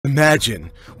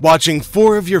Imagine watching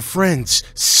 4 of your friends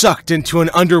sucked into an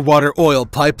underwater oil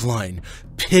pipeline,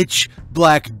 pitch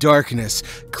black darkness,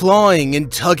 clawing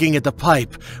and tugging at the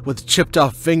pipe with chipped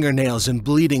off fingernails and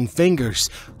bleeding fingers,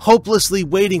 hopelessly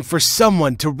waiting for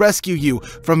someone to rescue you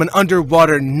from an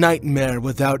underwater nightmare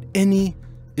without any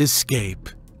escape.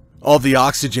 All the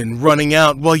oxygen running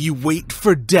out while you wait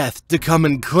for death to come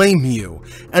and claim you,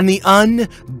 and the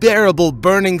unbearable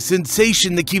burning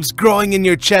sensation that keeps growing in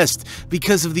your chest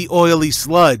because of the oily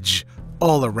sludge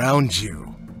all around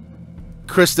you.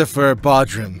 Christopher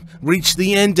Boodram reached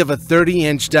the end of a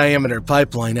 30-inch diameter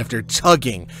pipeline after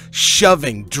tugging,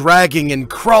 shoving, dragging, and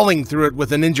crawling through it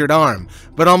with an injured arm,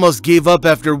 but almost gave up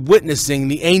after witnessing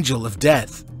the angel of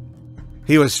death.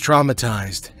 He was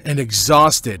traumatized and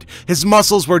exhausted, his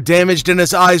muscles were damaged and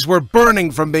his eyes were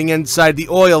burning from being inside the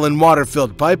oil and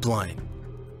water-filled pipeline.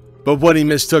 But what he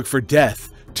mistook for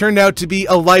death turned out to be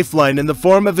a lifeline in the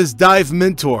form of his dive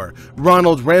mentor,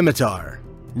 Ronald Ramatar.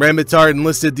 Ramatar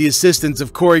enlisted the assistance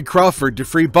of Corey Crawford to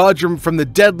free Boodram from the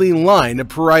deadly line at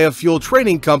Paria Fuel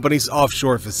Trading Company's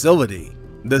offshore facility.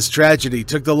 This tragedy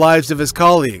took the lives of his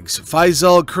colleagues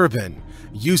Faisal Kurban,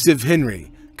 Yusuf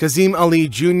Henry, Kazim Ali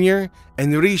Jr.,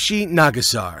 and Rishi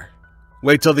Nagasar.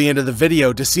 Wait till the end of the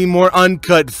video to see more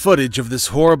uncut footage of this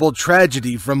horrible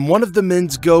tragedy from one of the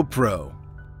men's GoPro.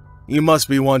 You must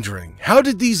be wondering, how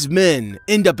did these men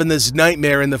end up in this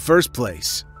nightmare in the first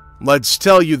place? Let's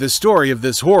tell you the story of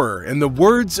this horror in the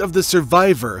words of the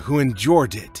survivor who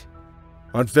endured it.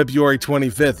 On February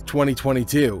 25,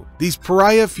 2022, these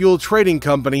Paria Fuel Trading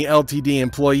Company Ltd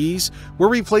employees were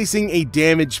replacing a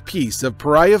damaged piece of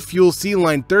Paria Fuel Sea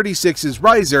Line 36's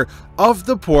riser off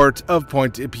the port of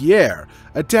Pointe-Pierre,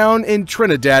 a town in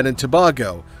Trinidad and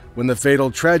Tobago, when the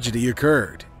fatal tragedy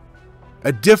occurred.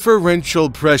 A differential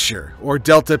pressure, or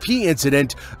Delta P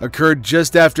incident, occurred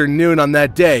just after noon on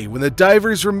that day when the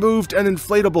divers removed an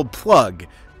inflatable plug,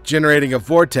 generating a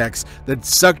vortex that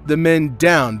sucked the men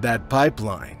down that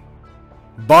pipeline.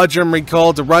 Boodram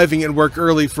recalled arriving at work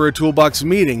early for a toolbox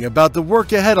meeting about the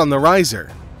work ahead on the riser.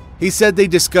 He said they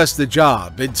discussed the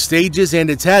job, its stages and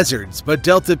its hazards, but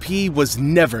Delta P was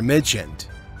never mentioned.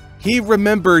 He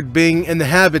remembered being in the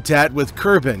habitat with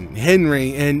Kurban,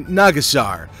 Henry, and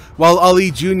Nagasar, while Ali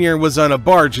Jr. was on a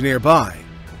barge nearby.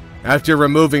 After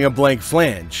removing a blank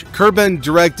flange, Kurban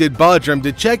directed Boodram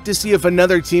to check to see if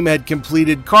another team had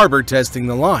completed carber testing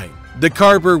the line. The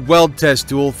carber weld test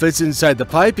tool fits inside the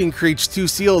pipe and creates 2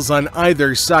 seals on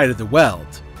either side of the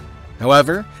weld.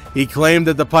 However, he claimed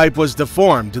that the pipe was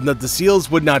deformed and that the seals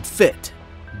would not fit.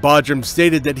 Boodram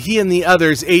stated that he and the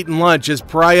others ate lunch as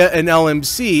Paria and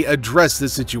LMC addressed the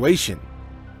situation.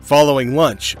 Following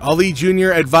lunch, Ali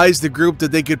Jr. advised the group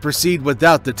that they could proceed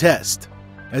without the test.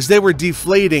 As they were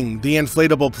deflating the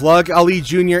inflatable plug, Ali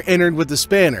Jr. entered with the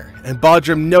spanner, and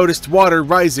Boodram noticed water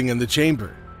rising in the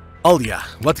chamber. "Alia,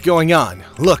 what's going on?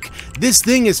 Look, this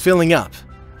thing is filling up.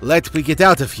 Let me get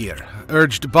out of here,"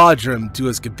 urged Boodram to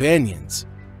his companions.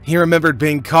 He remembered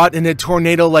being caught in a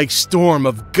tornado-like storm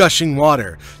of gushing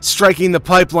water, striking the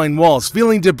pipeline walls,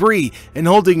 feeling debris, and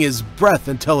holding his breath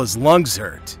until his lungs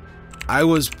hurt. "I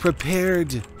was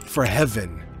prepared for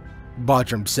heaven,"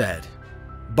 Boodram said.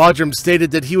 Boodram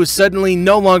stated that he was suddenly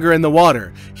no longer in the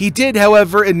water. He did,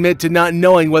 however, admit to not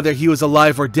knowing whether he was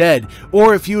alive or dead,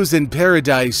 or if he was in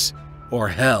paradise or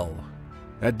hell.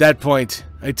 "At that point,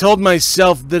 I told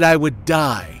myself that I would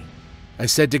die. I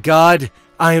said to God,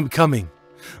 I am coming.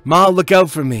 Ma, look out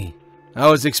for me. I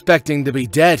was expecting to be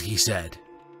dead," he said.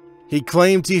 He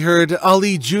claimed he heard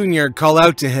Ali Jr. call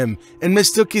out to him and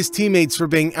mistook his teammates for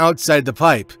being outside the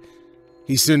pipe.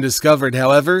 He soon discovered,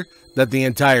 however, that the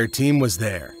entire team was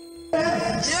there.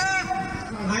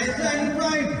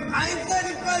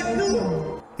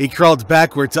 He crawled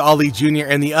backward to Ali Jr.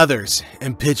 and the others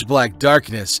in pitch black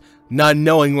darkness, not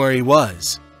knowing where he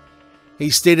was. He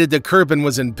stated that Kurban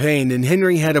was in pain and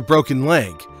Henry had a broken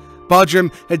leg. Boodram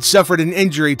had suffered an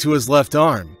injury to his left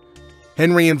arm.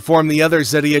 Henry informed the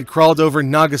others that he had crawled over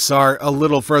Nagasar a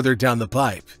little further down the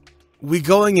pipe. "We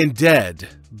going in dead,"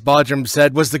 Boodram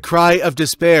said, was the cry of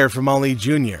despair from Ali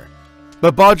Jr.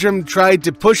 But Boodram tried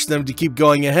to push them to keep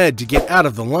going ahead to get out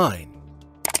of the line.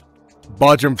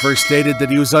 Boodram first stated that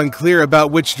he was unclear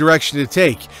about which direction to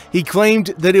take. He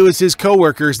claimed that it was his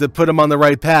co-workers that put him on the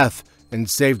right path and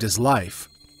saved his life.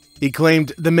 He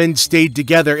claimed the men stayed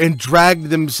together and dragged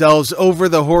themselves over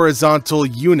the horizontal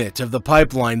unit of the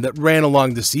pipeline that ran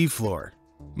along the seafloor.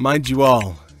 Mind you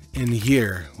all, in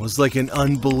here was like an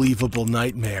unbelievable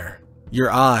nightmare. Your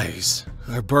eyes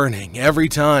are burning every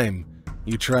time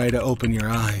you try to open your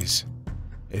eyes.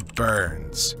 It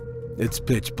burns. It's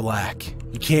pitch black.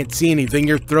 You can't see anything,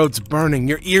 your throat's burning,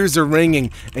 your ears are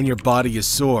ringing, and your body is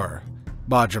sore,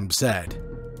 Boodram said.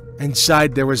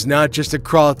 Inside there was not just a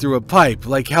crawl through a pipe,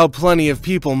 like how plenty of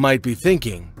people might be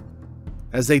thinking.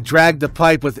 As they dragged the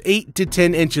pipe with 8 to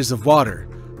 10 inches of water,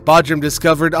 Boodram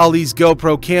discovered Ali's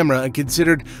GoPro camera and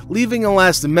considered leaving a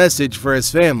last message for his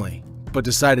family, but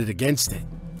decided against it.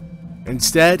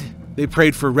 Instead, they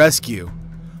prayed for rescue.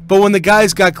 But when the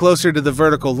guys got closer to the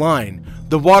vertical line,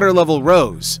 the water level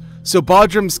rose, so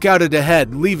Boodram scouted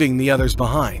ahead, leaving the others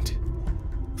behind.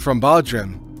 From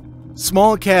Boodram,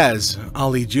 small Kaz,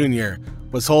 Ali Jr.,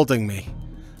 was holding me.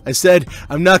 I said,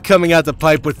 "I'm not coming out the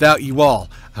pipe without you all.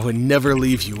 I would never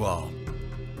leave you all."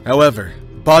 However,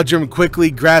 Boodram quickly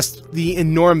grasped the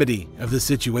enormity of the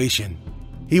situation.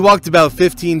 He walked about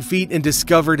 15 feet and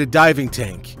discovered a diving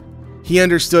tank. He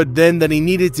understood then that he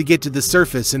needed to get to the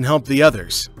surface and help the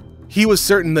others. He was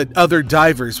certain that other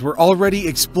divers were already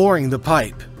exploring the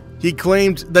pipe. He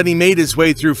claimed that he made his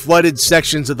way through flooded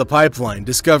sections of the pipeline,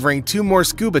 discovering 2 more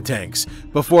scuba tanks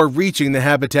before reaching the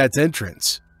habitat's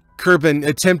entrance. Kurban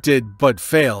attempted, but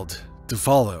failed, to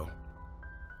follow.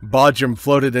 Boodram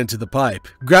floated into the pipe,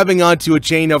 grabbing onto a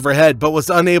chain overhead, but was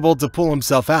unable to pull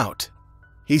himself out.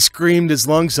 He screamed his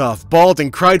lungs off, bawled,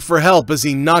 and cried for help as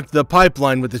he knocked the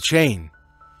pipeline with the chain.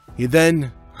 He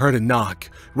then heard a knock.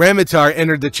 Ramitar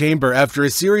entered the chamber after a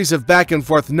series of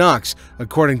back-and-forth knocks,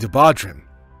 according to Boodram.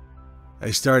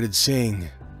 I started seeing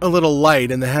a little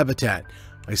light in the habitat.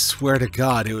 I swear to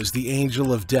God, it was the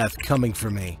angel of death coming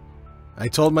for me. I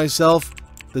told myself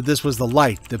that this was the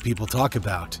light that people talk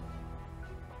about.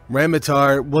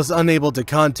 Ramitar was unable to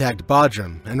contact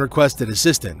Boodram and requested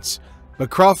assistance,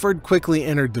 but Crawford quickly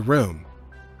entered the room.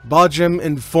 Boodram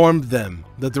informed them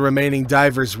that the remaining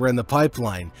divers were in the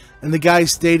pipeline, and the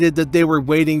guys stated that they were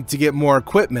waiting to get more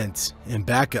equipment and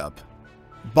backup.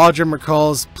 Boodram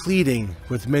recalls pleading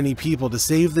with many people to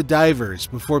save the divers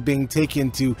before being taken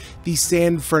to the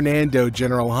San Fernando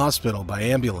General Hospital by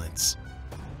ambulance.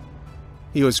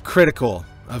 He was critical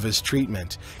of his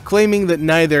treatment, claiming that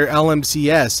neither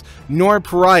LMCS nor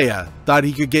Paria thought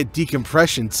he could get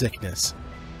decompression sickness.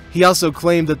 He also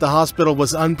claimed that the hospital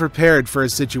was unprepared for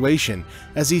his situation,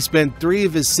 as he spent 3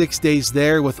 of his 6 days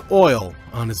there with oil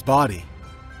on his body.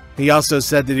 He also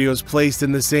said that he was placed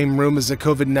in the same room as a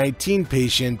COVID-19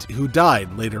 patient who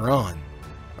died later on.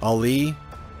 Ali,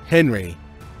 Henry,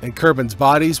 and Kurban's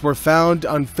bodies were found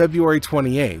on February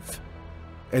 28th,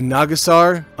 and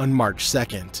Nagasar on March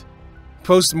 2nd.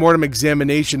 Post-mortem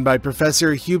examination by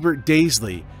Professor Hubert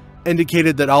Daisley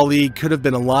indicated that Ali could have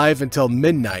been alive until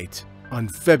midnight on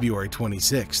February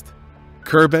 26th.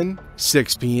 Kurban,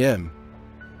 6 p.m.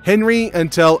 Henry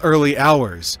until early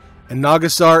hours, and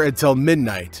Nagasar until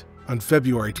midnight on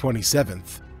February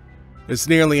 27th. It's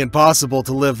nearly impossible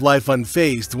to live life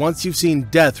unfazed once you've seen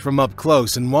death from up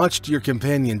close and watched your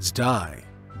companions die.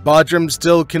 Boodram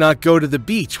still cannot go to the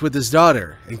beach with his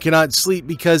daughter and cannot sleep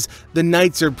because the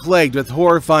nights are plagued with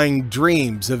horrifying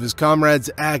dreams of his comrades'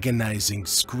 agonizing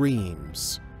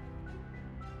screams.